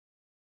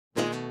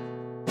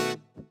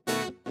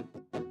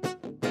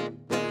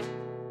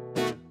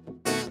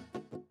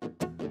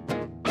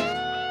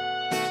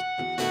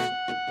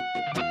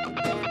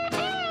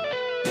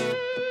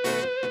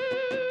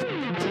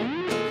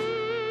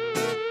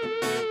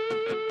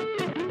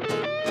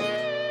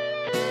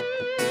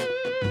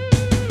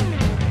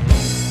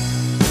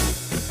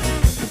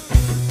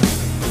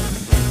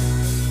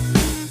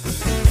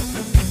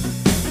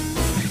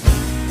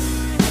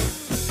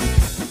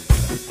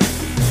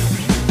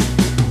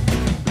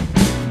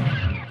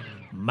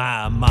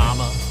My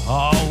mama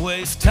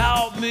always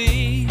taught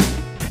me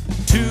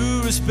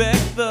to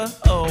respect the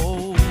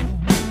old,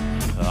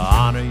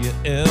 honor your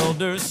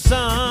elders,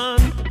 son,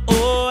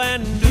 oh,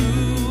 and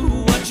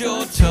do what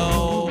you're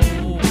told.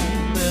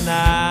 And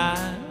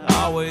I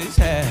always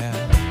have,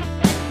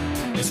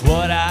 it's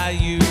what I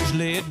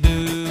usually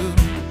do.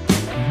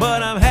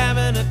 But I'm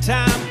having a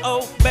time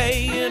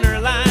obeying her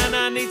line.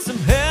 I need some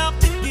help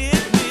to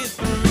get me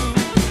through.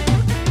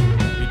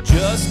 It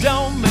just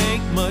don't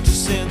make much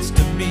sense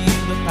to me,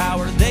 the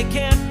power they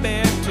can't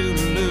bear to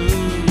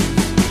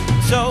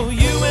lose. So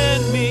you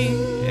and me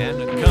and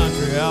the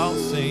country all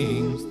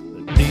sings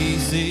the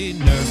D.C.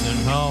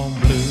 nursing home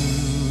blues.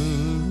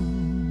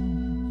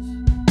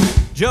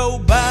 Joe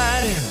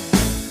Biden,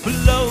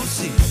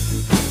 Pelosi,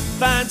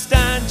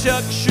 Feinstein,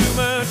 Chuck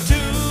Schumer,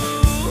 too,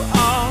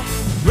 all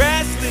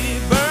Grassley,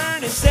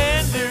 Bernie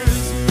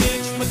Sanders,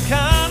 Mitch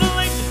McConnell,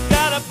 ain't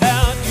forgot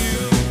about you.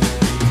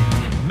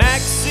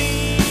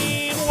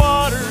 Maxine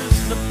Waters,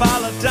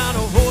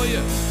 Napolitano,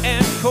 Hoyer,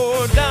 and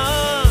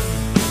Cordon.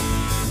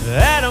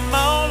 Add them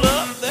all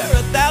up, they're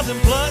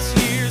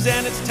 1,000+ years,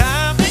 and it's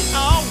time they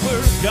all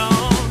were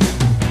gone.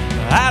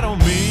 I don't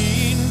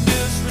mean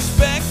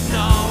disrespect, no,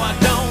 I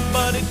don't,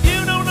 but if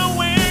you don't know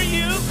where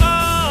you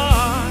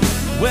are,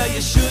 well,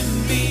 you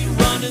shouldn't be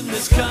running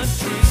this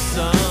country,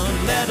 son,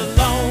 let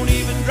alone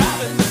even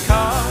driving the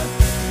car.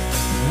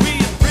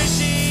 We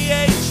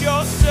appreciate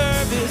your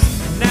service,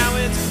 now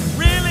it's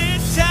really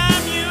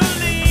time you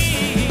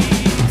leave.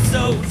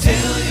 So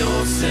tell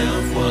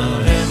yourself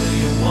whatever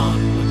you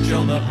want, but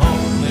you're the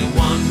only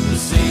one to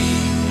see.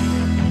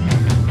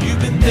 You've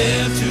been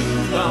there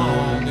too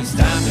long, it's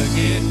time to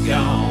get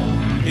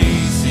gone.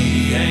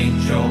 D.C.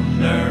 ain't your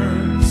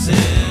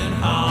nursing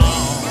home.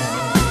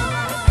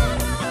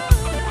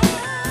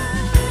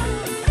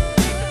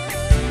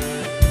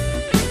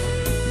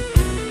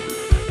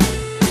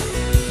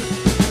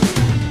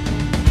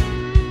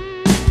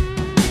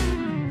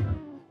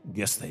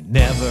 Guess they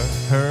never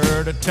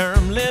heard of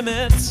term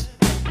limits.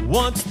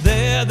 Once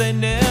there, they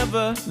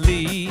never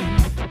leave.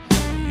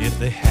 If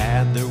they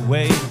had their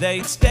way,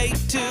 they'd stay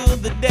till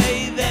the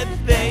day that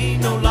they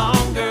no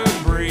longer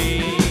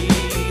breathe.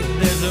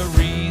 There's a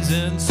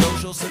reason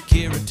Social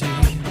Security,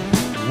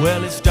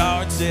 well, it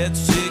starts at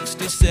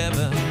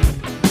 67.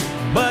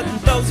 But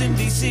those in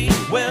D.C.,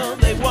 well,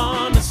 they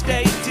want to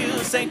stay till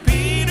St.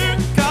 Peter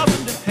calls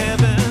them to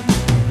heaven.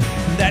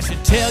 That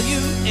should tell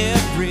you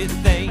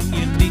everything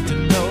you need to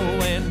know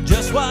and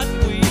just what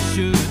we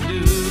should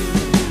do.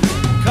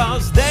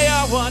 'Cause they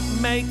are what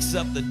makes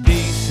up the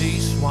D.C.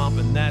 swamp,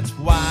 and that's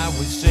why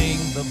we sing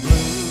the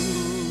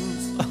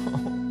blues.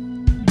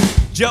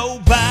 Joe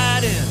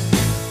Biden,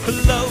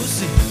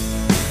 Pelosi,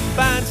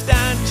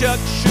 Feinstein, Chuck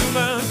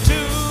Schumer,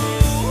 too,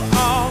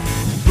 all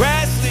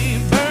Grassley,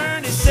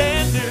 Bernie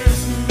Sanders,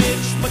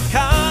 Mitch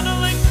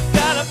McConnell, ain't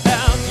forgot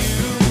about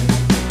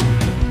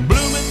you.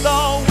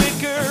 Blumenthal,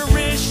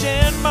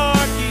 and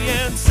Markey,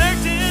 and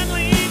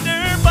certainly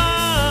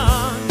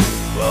Durbin.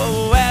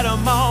 Oh, add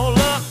them all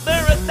up,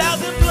 they're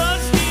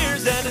 1,000+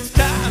 years, and it's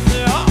time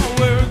they all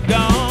were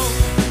gone.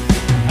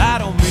 I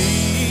don't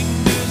mean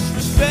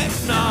disrespect,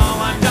 no,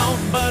 I don't,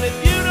 but if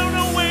you don't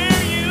know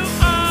where you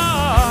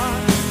are,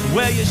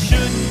 well, you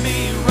shouldn't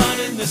be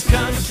running this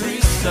country,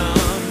 son,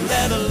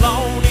 let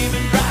alone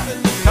even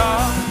driving the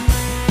car.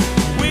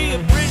 We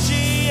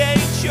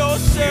appreciate your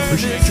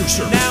service.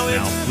 Now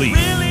it's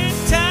really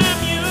time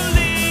you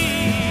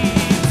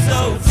leave. So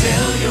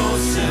tell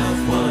yourself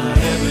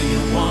whatever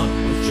you want,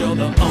 but you're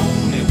the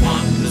only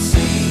one to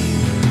see.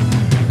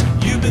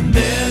 You've been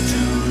there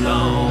too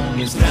long,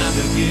 it's time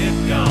to get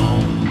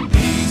gone.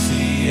 D.C.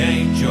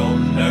 ain't your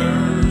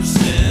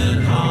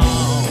nursing home.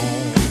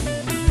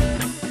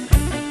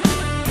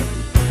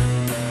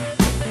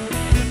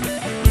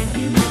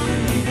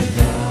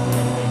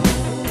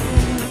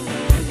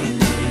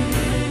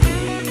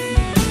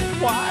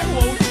 Why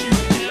won't you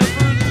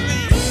ever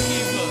leave?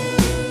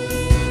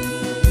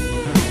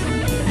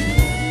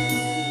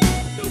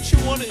 Don't you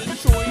want to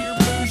enjoy your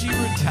bougie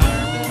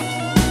retirement?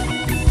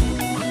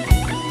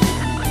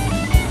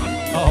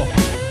 Oh,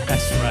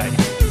 that's right.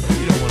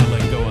 You don't want to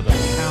let go of the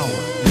power.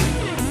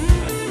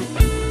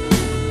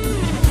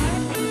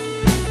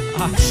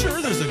 I'm sure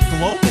there's a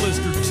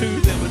globalist or two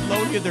that would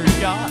loan you their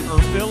yacht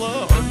or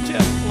villa